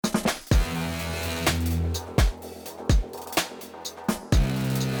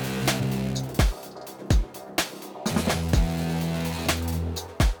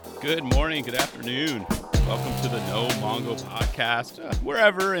Good morning, good afternoon. Welcome to the No Mongo podcast,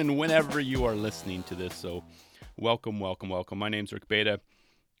 wherever and whenever you are listening to this. So welcome. My name's Rick Beta,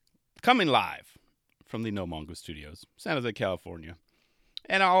 coming live from the No Mongo studios, San Jose, California.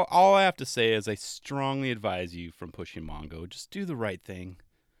 And all I have to say is I strongly advise you from pushing Mongo. Just do the right thing.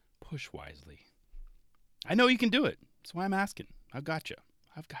 Push wisely. I know you can do it. That's why I'm asking. I've got you.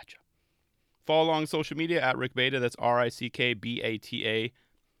 Follow along social media at Rick Beta. That's RickBata.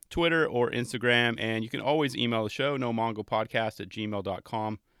 Twitter or Instagram, and you can always email the show,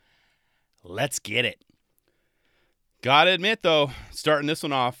 nomongopodcast@gmail.com. Let's get it. Gotta admit, though, starting this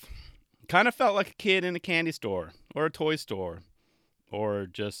one off, kind of felt like a kid in a candy store or a toy store or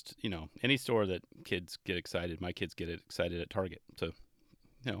just, any store that kids get excited. My kids get excited at Target. So,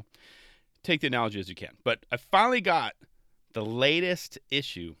 take the analogy as you can. But I finally got the latest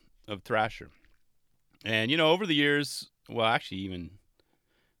issue of Thrasher. And, over the years, well, actually even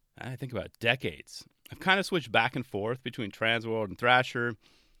I think about decades, I've kind of switched back and forth between Transworld and Thrasher.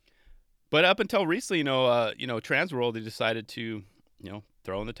 But up until recently, Transworld, they decided to,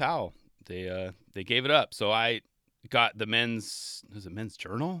 throw in the towel. They gave it up. So I got the Men's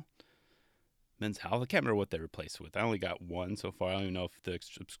Journal? Men's Health? I can't remember what they replaced it with. I only got one so far. I don't even know if the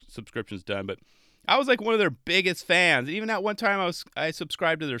subscription's done. But I was like one of their biggest fans. Even at one time, I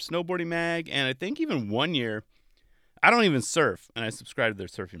subscribed to their snowboarding mag. And I think even one year, I don't even surf, and I subscribed to their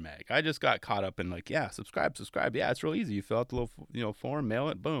surfing mag. I just got caught up in subscribe. Yeah, it's real easy. You fill out the little, form, mail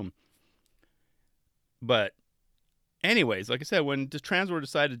it, boom. But anyways, like I said, when the Transworld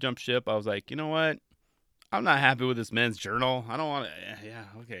decided to jump ship, I was like, you know what? I'm not happy with this Men's Journal. I don't want to,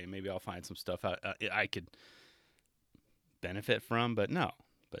 okay, maybe I'll find some stuff I could benefit from, but no.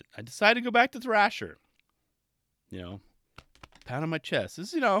 But I decided to go back to Thrasher. Pound on my chest.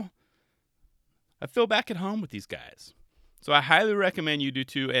 This is, I feel back at home with these guys. So I highly recommend you do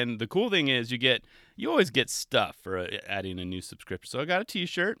too. And the cool thing is you always get stuff for adding a new subscription. So I got a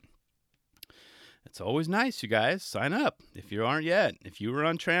t-shirt. It's always nice, you guys. Sign up if you aren't yet. If you were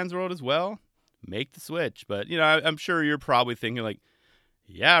on Transworld as well, make the switch. But, I'm sure you're probably thinking like,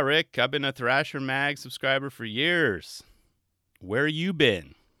 yeah, Rick, I've been a Thrasher Mag subscriber for years. Where you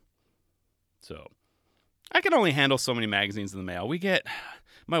been? So I can only handle so many magazines in the mail.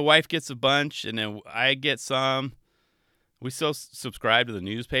 My wife gets a bunch, and then I get some. We still subscribe to the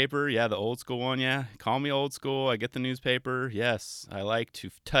newspaper. Yeah, the old school one, yeah. Call me old school. I get the newspaper. Yes, I like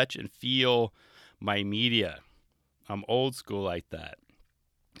to touch and feel my media. I'm old school like that.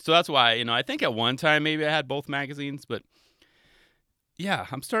 So that's why, I think at one time maybe I had both magazines, but yeah,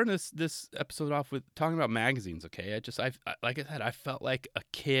 I'm starting this episode off with talking about magazines, okay? Like I said, I felt like a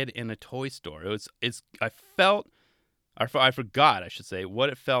kid in a toy store. I forgot, I should say, what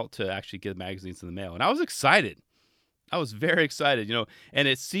it felt to actually get magazines in the mail. And I was excited. I was very excited, and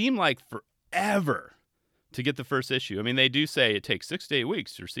it seemed like forever to get the first issue. I mean, they do say it takes 6 to 8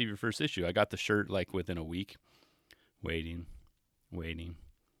 weeks to receive your first issue. I got the shirt like within a week. Waiting.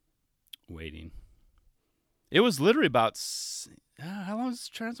 It was literally about, how long has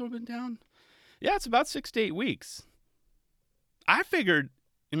Transworld been down? Yeah, it's about 6 to 8 weeks. I figured,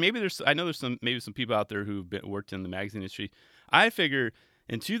 and I know there's some people out there who've worked in the magazine industry. I figure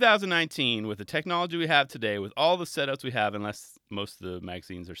in 2019, with the technology we have today, with all the setups we have, unless most of the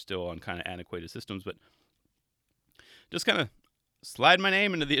magazines are still on kind of antiquated systems, but just kind of slide my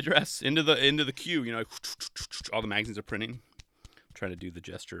name into the address, into the queue. All the magazines are printing. I'm trying to do the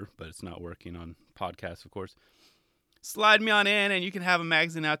gesture, but it's not working on podcasts, of course. Slide me on in, and you can have a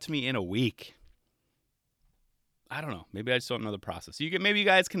magazine out to me in a week. I don't know. Maybe I just don't know the process. Maybe you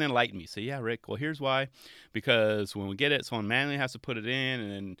guys can enlighten me. Say, yeah, Rick, well, here's why. Because when we get it, someone manually has to put it in.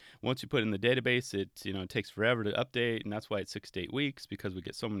 And then once you put it in the database, it takes forever to update. And that's why it's 6 to 8 weeks, because we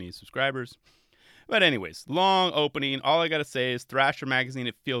get so many subscribers. But anyways, long opening. All I got to say is Thrasher Magazine,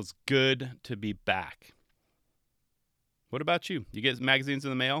 it feels good to be back. What about you? You get magazines in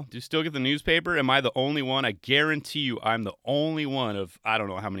the mail? Do you still get the newspaper? Am I the only one? I guarantee you I'm the only one of, I don't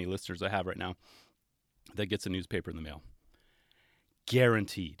know how many listeners I have right now, that gets a newspaper in the mail.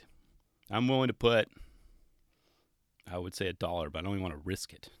 Guaranteed. I'm willing to put, I would say $1, but I don't even want to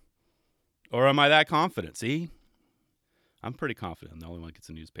risk it. Or am I that confident? See? I'm pretty confident I'm the only one that gets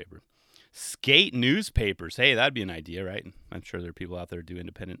a newspaper. Skate newspapers. Hey, that'd be an idea, right? I'm sure there are people out there who do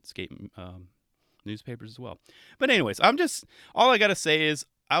independent skate newspapers as well. But anyways, all I got to say is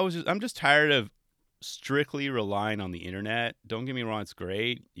I'm just tired of strictly relying on the internet. Don't get me wrong, it's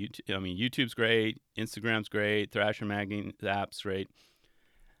great. YouTube's great, Instagram's great, Thrasher Magazine app's great.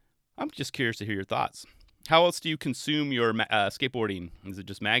 I'm just curious to hear your thoughts. How else do you consume your skateboarding? Is it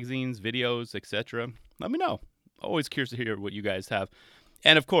just magazines, videos, etc.? Let me know. Always curious to hear what you guys have.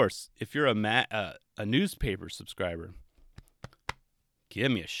 And of course, if you're a newspaper subscriber,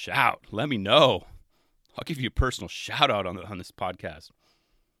 give me a shout. Let me know. I'll give you a personal shout out on this podcast.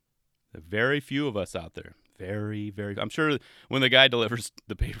 There are very few of us out there. Very, very. I'm sure when the guy delivers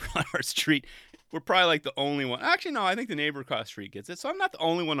the paper on our street, we're probably like the only one. Actually, no, I think the neighbor across the street gets it. So I'm not the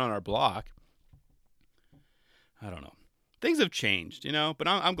only one on our block. I don't know. Things have changed, but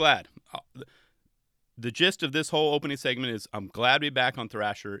I'm glad. The gist of this whole opening segment is I'm glad to be back on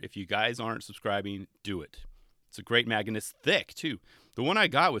Thrasher. If you guys aren't subscribing, do it. It's a great magazine. It's thick, too. The one I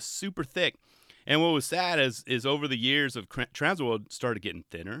got was super thick. And what was sad is over the years of Transworld started getting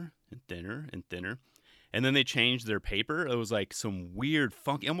thinner and thinner and thinner. And then they changed their paper. It was like some weird,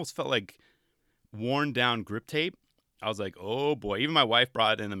 funky, almost felt like worn down grip tape. I was like, oh boy. Even my wife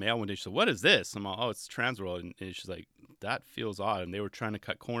brought it in the mail one day. She said, what is this? I'm like, oh, it's Transworld. And she's like, that feels odd. And they were trying to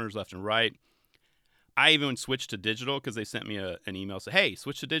cut corners left and right. I even switched to digital because they sent me an email. Say, hey,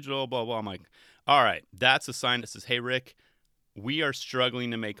 switch to digital, blah, blah. I'm like, all right, that's a sign that says, hey, Rick, we are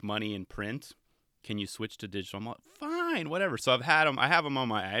struggling to make money in print. Can you switch to digital? I'm like, fine, whatever. So I have them on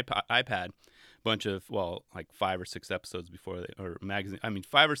my iPad, bunch of, like 5 or 6 episodes before magazine.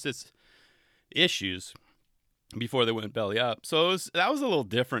 5 or 6 issues before they went belly up. So that was a little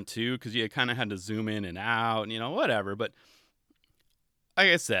different too, because you kind of had to zoom in and out, and whatever. But like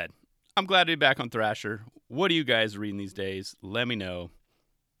I said, I'm glad to be back on Thrasher. What are you guys reading these days? Let me know.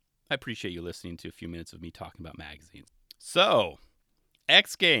 I appreciate you listening to a few minutes of me talking about magazines. So,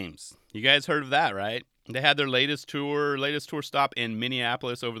 X Games. You guys heard of that, right? They had their latest tour stop in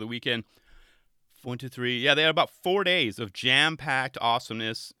Minneapolis over the weekend. 1, 2, 3. Yeah, they had about 4 days of jam-packed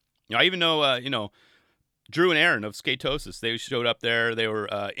awesomeness. I even know, Drew and Aaron of Skatosis, they showed up there. They were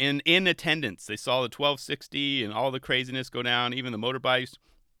in attendance. They saw the 1260 and all the craziness go down, even the motorbikes.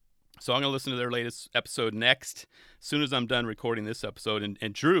 So I'm going to listen to their latest episode next, as soon as I'm done recording this episode.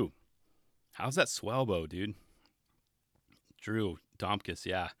 And Drew, how's that swellbow, dude? Drew Domkis,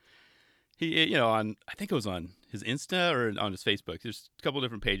 yeah. He, I think it was on his Insta or on his Facebook. There's a couple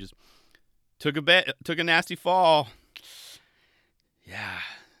different pages. Took a nasty fall. Yeah.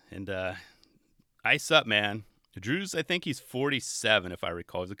 And ice up, man. Drew's, I think he's 47, if I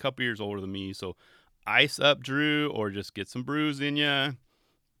recall. He's a couple years older than me. So ice up, Drew, or just get some bruise in you.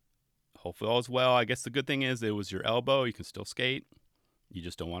 Hopefully all is well. I guess the good thing is it was your elbow. You can still skate. You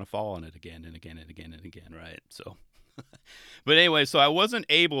just don't want to fall on it again and again and again and again, right? So, but anyway, so I wasn't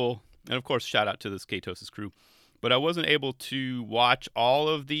able, and of course, shout out to the Skatosis crew, but I wasn't able to watch all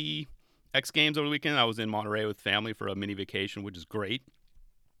of the X Games over the weekend. I was in Monterey with family for a mini vacation, which is great.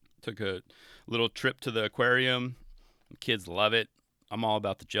 Took a little trip to the aquarium. The kids love it. I'm all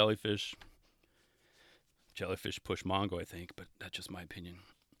about the jellyfish. Jellyfish push Mongo, I think, but that's just my opinion.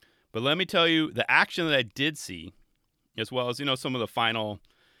 But let me tell you, the action that I did see, as well as, some of the final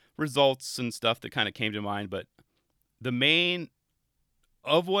results and stuff that kind of came to mind, but the main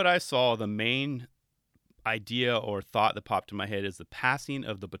idea or thought that popped in my head is the passing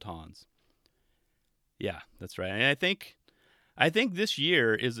of the batons. Yeah, that's right. And I think this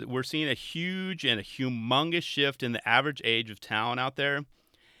year we're seeing a huge and a humongous shift in the average age of talent out there.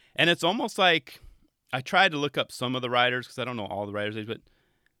 And it's almost like, I tried to look up some of the riders because I don't know all the riders' age, but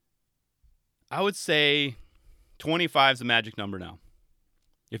I would say 25 is the magic number now.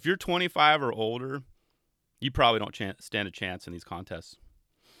 If you're 25 or older, you probably don't stand a chance in these contests.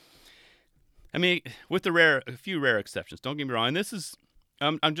 With a few rare exceptions. Don't get me wrong. And this is,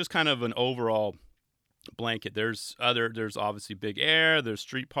 I'm just kind of an overall blanket. There's obviously Big Air. There's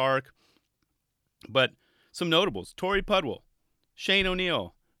Street Park, but some notables: Tori Pudwell, Shane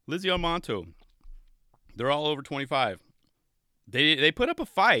O'Neill, Lizzie Armanto. They're all over 25. They put up a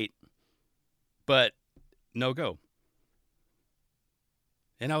fight, but no go.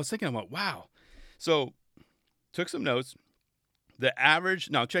 And I was thinking, I'm like, wow. So took some notes.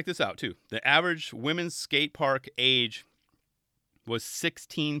 Now check this out too. The average women's skate park age was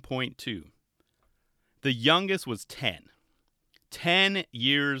 16.2. The youngest was 10. 10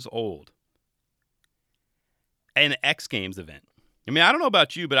 years old. An X Games event. I don't know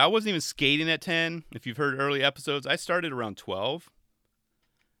about you, but I wasn't even skating at 10. If you've heard early episodes, I started around 12.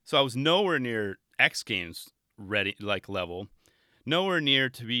 So I was nowhere near X Games ready, level. Nowhere near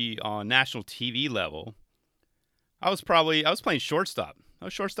to be on national TV level. I was playing shortstop. I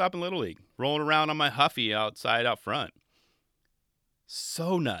was shortstop in Little League, rolling around on my Huffy out front.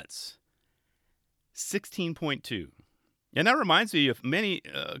 So nuts. 16.2. And that reminds me of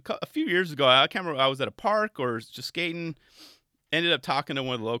a few years ago, I can't remember, I was at a park or just skating, ended up talking to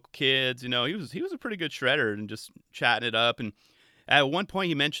one of the local kids. He was a pretty good shredder and just chatting it up. And at one point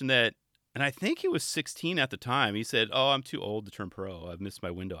he mentioned that And I think he was 16 at the time. He said, "Oh, I'm too old to turn pro. I've missed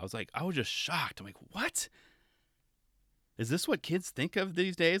my window." I was just shocked. I'm like, what? Is this what kids think of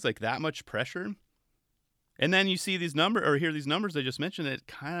these days? Like that much pressure? And then you see these numbers or hear these numbers I just mentioned. It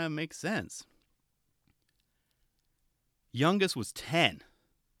kind of makes sense. Youngest was 10.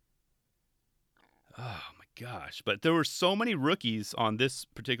 Oh my gosh. But there were so many rookies on this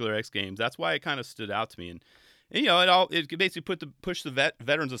particular X Games. That's why it kind of stood out to me. And you know, it basically push the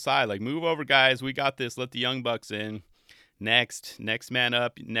veterans aside. Like, move over, guys. We got this. Let the young bucks in. Next man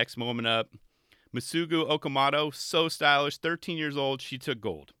up. Next moment up. Masugu Okamoto, so stylish. 13 years old. She took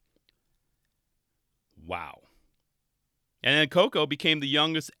gold. Wow. And then Coco became the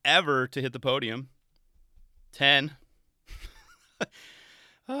youngest ever to hit the podium. 10.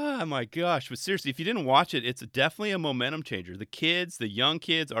 Oh my gosh. But seriously, if you didn't watch it, it's definitely a momentum changer. The young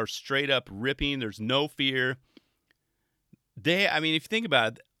kids are straight up ripping. There's no fear. If you think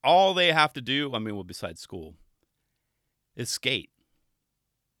about it, all they have to do, besides school, is skate.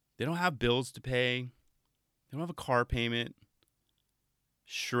 They don't have bills to pay. They don't have a car payment.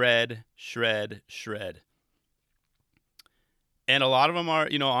 Shred. And a lot of them are,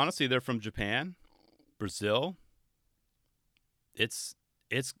 honestly, they're from Japan, Brazil. It's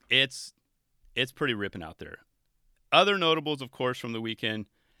pretty ripping out there. Other notables, of course, from the weekend,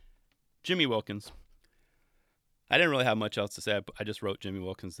 Jimmy Wilkins. I didn't really have much else to say. I just wrote Jimmy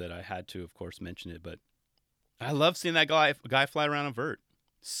Wilkins that I had to, of course, mention it. But I love seeing that guy fly around a vert.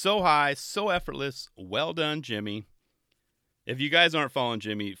 So high, so effortless. Well done, Jimmy. If you guys aren't following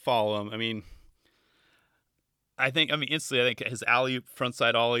Jimmy, follow him. Instantly, I think his alley-oop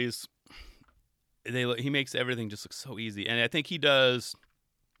frontside ollies, he makes everything just look so easy. And I think he does...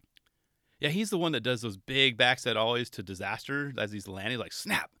 Yeah, he's the one that does those big backside ollies to disaster as he's landing. Like,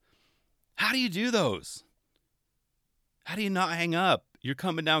 snap. How do you do those? How do you not hang up? You're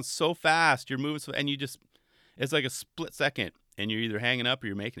coming down so fast. You're moving so... And you just... It's like a split second. And you're either hanging up or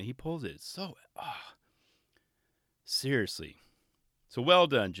you're making it. He pulls it. It's so... seriously. So well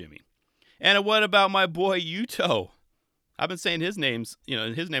done, Jimmy. And what about my boy Yuto? I've been saying his name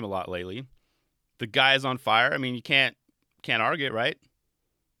a lot lately. The guy is on fire. You can't argue it, right?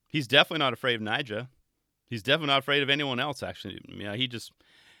 He's definitely not afraid of Nyjah. He's definitely not afraid of anyone else, actually.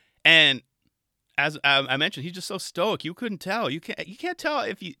 And as I mentioned, he's just so stoic. You couldn't tell. You can't tell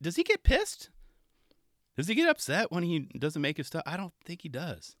does he get pissed? Does he get upset when he doesn't make his stuff? I don't think he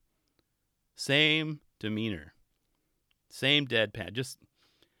does. Same demeanor. Same deadpan. Just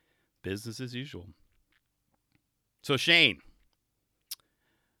business as usual. So Shane,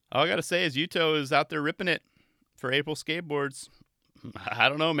 all I got to say is Yuto is out there ripping it for April Skateboards. I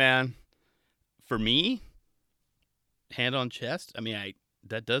don't know, man. For me, hand on chest,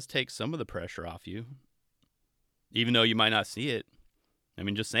 that does take some of the pressure off you. Even though you might not see it.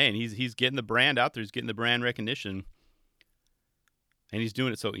 Just saying, he's getting the brand out there. He's getting the brand recognition. And he's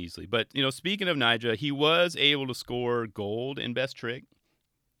doing it so easily. But, speaking of Nyjah, he was able to score gold in Best Trick.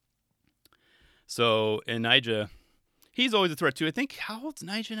 So, and Nyjah, he's always a threat too. I think, how old's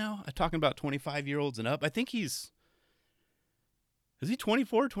Nyjah now? I'm talking about 25-year-olds and up. I think is he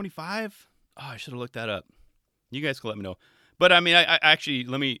 24, 25? Oh, I should have looked that up. You guys can let me know. But, I actually,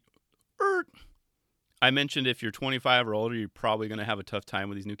 I mentioned if you're 25 or older, you're probably going to have a tough time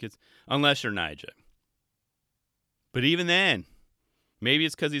with these new kids, unless you're Nyjah. But even then, maybe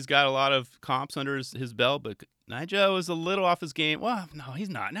it's because he's got a lot of comps under his belt, but Nyjah was a little off his game. Well, no, he's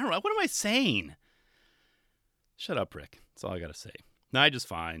not. Never mind. What am I saying? Shut up, Rick. That's all I got to say. Nyjah's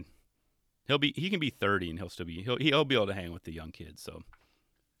fine. He can be 30 and he'll be able to hang with the young kids. So,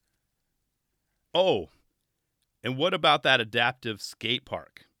 oh, and what about that adaptive skate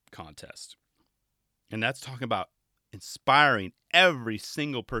park contest? And that's talking about inspiring every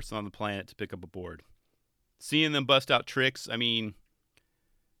single person on the planet to pick up a board. Seeing them bust out tricks, it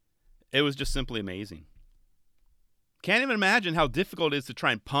was just simply amazing. Can't even imagine how difficult it is to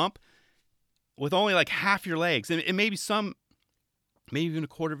try and pump with only like half your legs. And maybe even a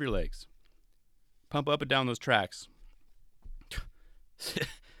quarter of your legs. Pump up and down those tracks.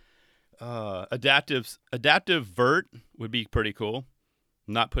 Adaptive vert would be pretty cool.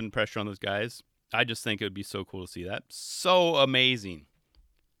 Not putting pressure on those guys. I just think it would be so cool to see that. So amazing.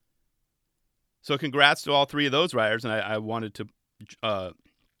 So congrats to all three of those riders. And I wanted to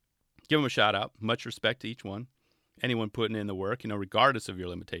give them a shout out. Much respect to each one. Anyone putting in the work, regardless of your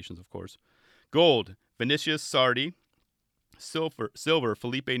limitations, of course. Gold, Vinicius Sardi. Silver,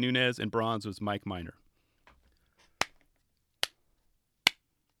 Felipe Nunez. And bronze was Mike Miner.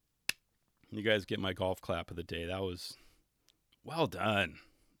 You guys get my golf clap of the day. That was well done.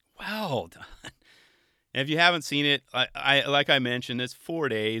 Well done. And if you haven't seen it, I like I mentioned, it's 4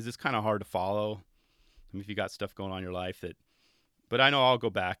 days. It's kind of hard to follow. I mean, if you got stuff going on in your life but I know I'll go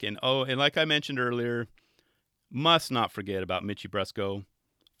back. And like I mentioned earlier, must not forget about Mitchie Brusco.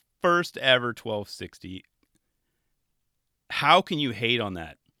 First ever 1260. How can you hate on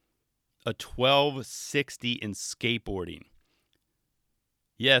that? A 1260 in skateboarding.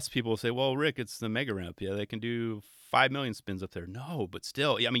 Yes, people will say, well, Rick, it's the mega ramp. Yeah, they can do 5 million spins up there. No, but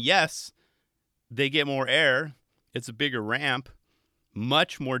still, I mean, yes, they get more air. It's a bigger ramp.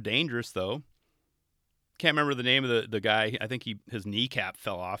 Much more dangerous, though. Can't remember the name of the guy. I think his kneecap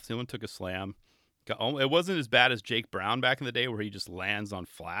fell off. Someone took a slam. It wasn't as bad as Jake Brown back in the day where he just lands on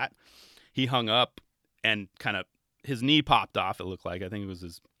flat. He hung up and kind of his knee popped off, it looked like. I think it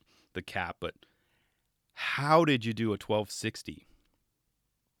was the cap. But how did you do a 1260?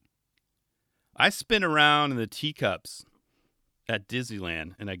 I spin around in the teacups at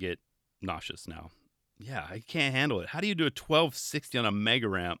Disneyland and I get nauseous now. Yeah, I can't handle it. How do you do a 1260 on a mega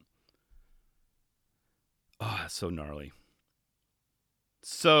ramp? Oh, that's so gnarly.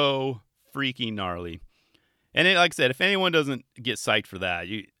 So freaking gnarly. And like I said, if anyone doesn't get psyched for that,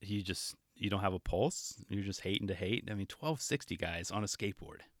 you don't have a pulse. You're just hating to hate. I mean, 1260 guys on a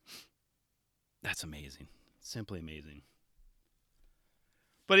skateboard. That's amazing. Simply amazing.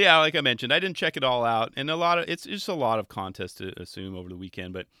 But yeah, like I mentioned, I didn't check it all out, and it's just a lot of contests to assume over the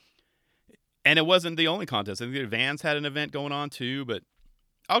weekend. And it wasn't the only contest. I think the Vans had an event going on too, but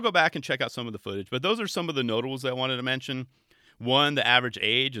I'll go back and check out some of the footage. But those are some of the notables that I wanted to mention. One, the average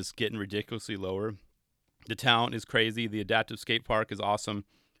age is getting ridiculously lower. The talent is crazy. The adaptive skate park is awesome.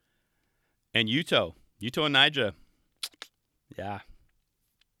 And Yuto and Nyjah. Yeah.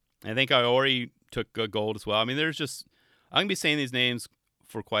 I think Iori took gold as well. I mean, I'm going to be saying these names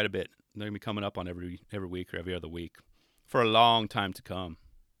for quite a bit. They're going to be coming up on every week or every other week for a long time to come.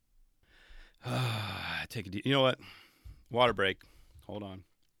 Take a deep, you know what? Water break. Hold on.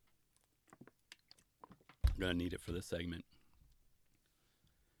 I'm going to need it for this segment.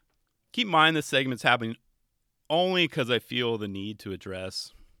 Keep in mind this segment's happening only because I feel the need to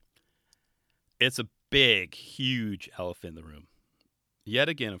address. It's a big, huge elephant in the room. Yet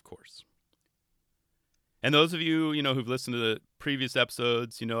again, of course. And those of you, who've listened to the previous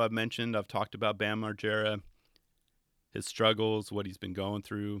episodes, I've talked about Bam Margera, his struggles, what he's been going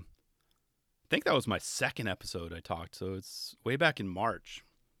through. I think that was my second episode I talked. So it's way back in March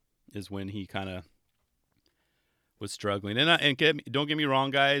is when he kind of was struggling. And don't get me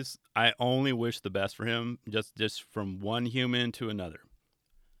wrong, guys. I only wish the best for him, just from one human to another.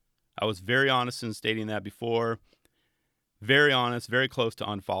 I was very honest in stating that before. Very honest, very close to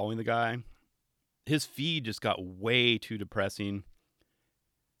unfollowing the guy. His feed just got way too depressing.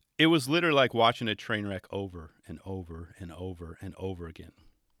 It was literally like watching a train wreck over and over and over and over again.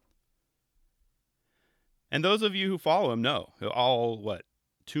 And those of you who follow him know, all,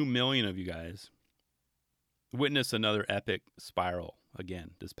 2 million of you guys witnessed another epic spiral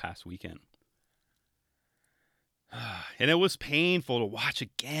again this past weekend. And it was painful to watch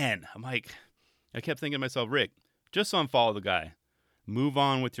again. I kept thinking to myself, Rick, just unfollow the guy. Move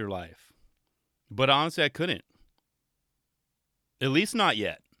on with your life. But honestly, I couldn't. At least not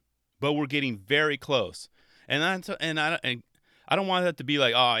yet. But we're getting very close. And I don't want that to be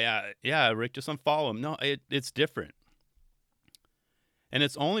like, oh, yeah, Rick, just unfollow him. No, it's different. And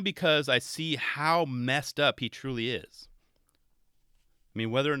it's only because I see how messed up he truly is. I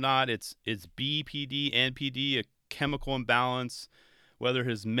mean, whether or not it's BPD, NPD, a chemical imbalance, whether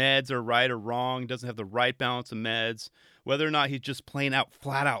his meds are right or wrong, doesn't have the right balance of meds, whether or not he's just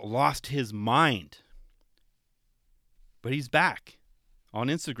flat out lost his mind. But he's back on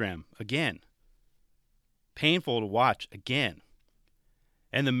Instagram again. Painful to watch again.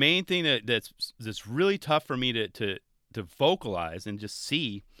 And the main thing that's really tough for me to vocalize and just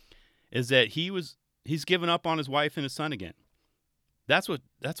see is that he's given up on his wife and his son again. That's what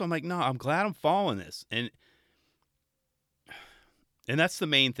I'm like, no, I'm glad I'm following this. And that's the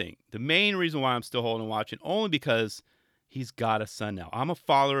main thing. The main reason why I'm still holding and watching, only because he's got a son now. I'm a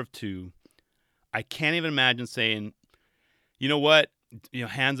father of 2. I can't even imagine saying, you know what,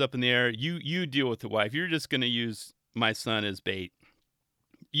 hands up in the air, you deal with the wife. You're just going to use my son as bait.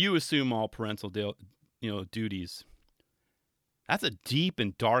 You assume all parental duties. That's a deep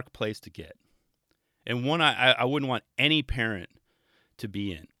and dark place to get. And one I wouldn't want any parent to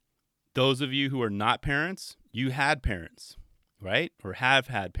be in. Those of you who are not parents, you had parents, right? Or have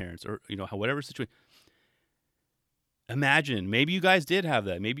had parents, or whatever situation. Imagine, maybe you guys did have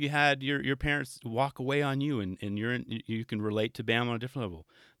that. Maybe you had your parents walk away on you, and you can relate to Bam on a different level.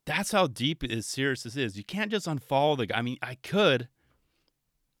 That's how deep serious this is. You can't just unfollow the guy. I mean, I could,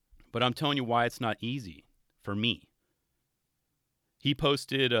 But I'm telling you why it's not easy for me. He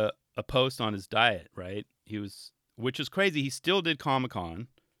posted a post on his diet, right? Which is crazy. He still did Comic-Con.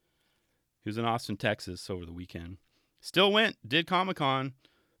 He was in Austin, Texas over the weekend. Still went, did Comic-Con.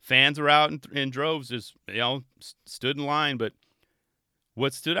 Fans were out in droves, just, stood in line. But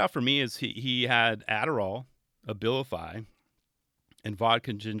what stood out for me is he had Adderall, Abilify, and vodka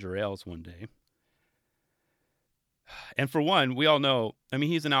and ginger ales one day. And for one, we all know,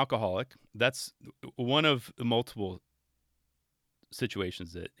 he's an alcoholic. That's one of the multiple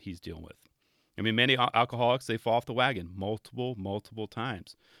situations that he's dealing with. Many alcoholics, they fall off the wagon multiple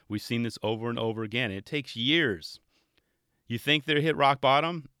times. We've seen this over and over again. It takes years. You think they're hit rock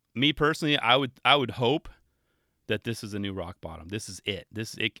bottom? Me personally, I would hope that this is a new rock bottom. This is it.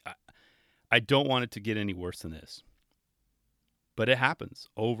 I don't want it to get any worse than this. But it happens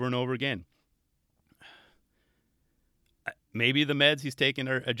over and over again. Maybe the meds he's taking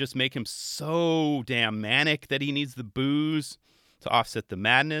are just make him so damn manic that he needs the booze to offset the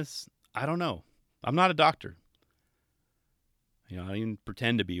madness. I don't know. I'm not a doctor. I don't even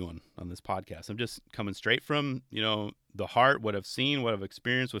pretend to be one on this podcast. I'm just coming straight from, the heart, what I've seen, what I've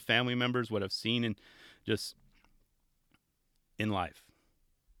experienced with family members, what I've seen in life.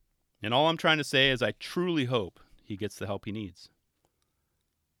 And all I'm trying to say is I truly hope he gets the help he needs.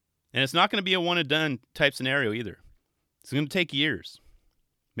 And it's not going to be a one and done type scenario either. It's going to take years,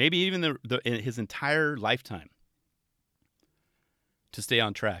 maybe even his entire lifetime to stay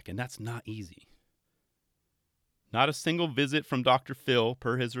on track. And that's not easy. Not a single visit from Dr. Phil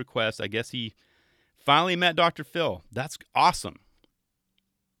per his request. I guess he finally met Dr. Phil. That's awesome.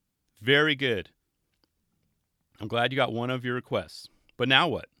 Very good. I'm glad you got one of your requests. But now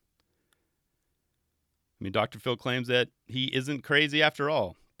what? Dr. Phil claims that he isn't crazy after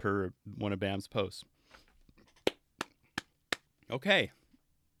all, per one of Bam's posts. Okay,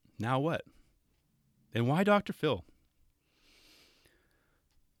 now what? And why Dr. Phil?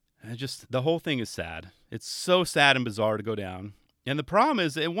 The whole thing is sad. It's so sad and bizarre to go down. And the problem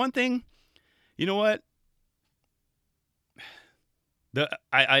is, one thing, you know what?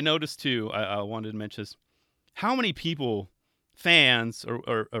 I noticed too, I wanted to mention this, how many people, fans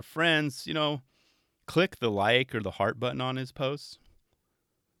or friends, click the like or the heart button on his posts.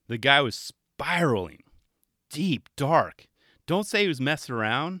 The guy was spiraling, deep, dark. Don't say he was messing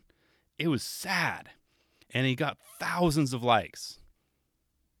around. It was sad. And he got thousands of likes.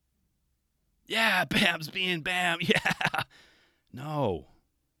 Yeah, Bam's being Bam. Yeah. No.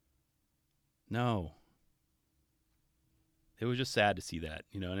 It was just sad to see that,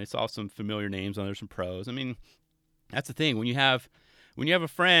 and I saw some familiar names on there, some pros. That's the thing. When you have a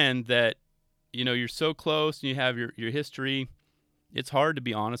friend that, you're so close and you have your history, it's hard to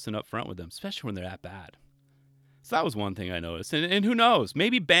be honest and upfront with them, especially when they're that bad. So that was one thing I noticed. And who knows?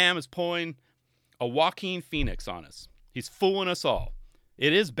 Maybe Bam is pulling a Joaquin Phoenix on us. He's fooling us all.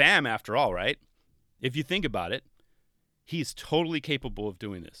 It is Bam after all, right? If you think about it, he's totally capable of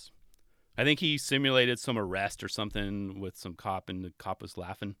doing this. I think he simulated some arrest or something with some cop, and the cop was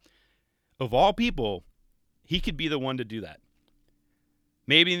laughing. Of all people, he could be the one to do that.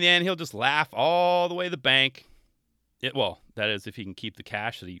 Maybe in the end, he'll just laugh all the way to the bank. That is if he can keep the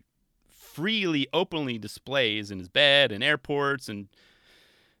cash that he freely, openly displays in his bed and airports.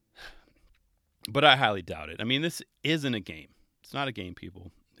 But I highly doubt it. This isn't a game. It's not a game,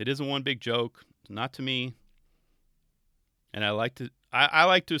 people. It isn't one big joke. Not to me. And I like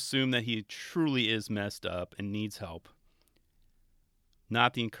to assume that he truly is messed up and needs help.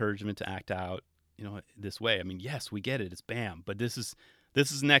 Not the encouragement to act out, this way. Yes, we get it. It's Bam. But this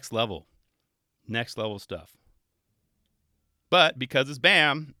is next level. Next level stuff. But because it's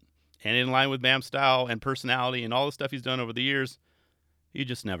Bam, and in line with Bam's style and personality and all the stuff he's done over the years, you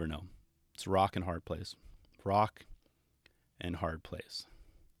just never know. It's a rock and hard place. Rock and hard place.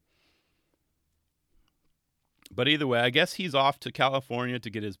 But either way, I guess he's off to California to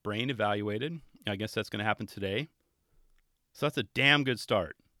get his brain evaluated. I guess that's going to happen today. So that's a damn good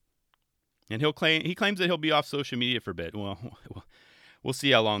start. And he claims that he'll be off social media for a bit. Well, we'll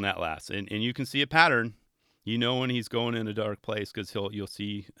see how long that lasts. And you can see a pattern. When he's going in a dark place, because you'll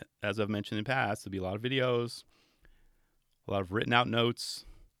see, as I've mentioned in the past, there'll be a lot of videos, a lot of written out notes.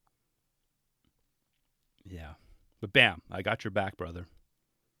 Yeah. But Bam, I got your back, brother.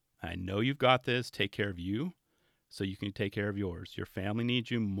 I know you've got this. Take care of you so you can take care of yours. Your family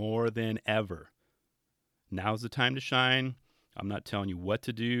needs you more than ever. Now's the time to shine. I'm not telling you what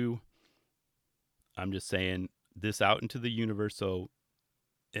to do. I'm just saying this out into the universe, so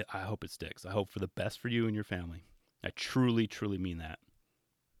I hope it sticks. I hope for the best for you and your family. I truly, truly mean that.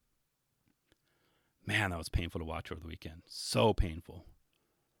 Man, that was painful to watch over the weekend. So painful.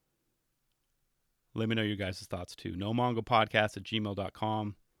 Let me know your guys' thoughts too.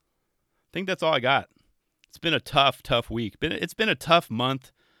 nomongopodcast@gmail.com. I think that's all I got. It's been a tough week. It's been a tough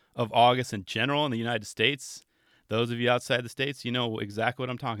month of August in general in the United States. Those of you outside the States, you know exactly what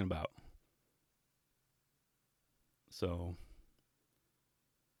I'm talking about. So,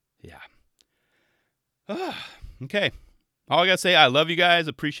 yeah. Okay. All I got to say, I love you guys.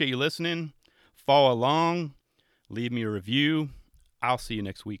 Appreciate you listening. Follow along. Leave me a review. I'll see you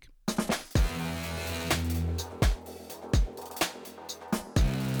next week.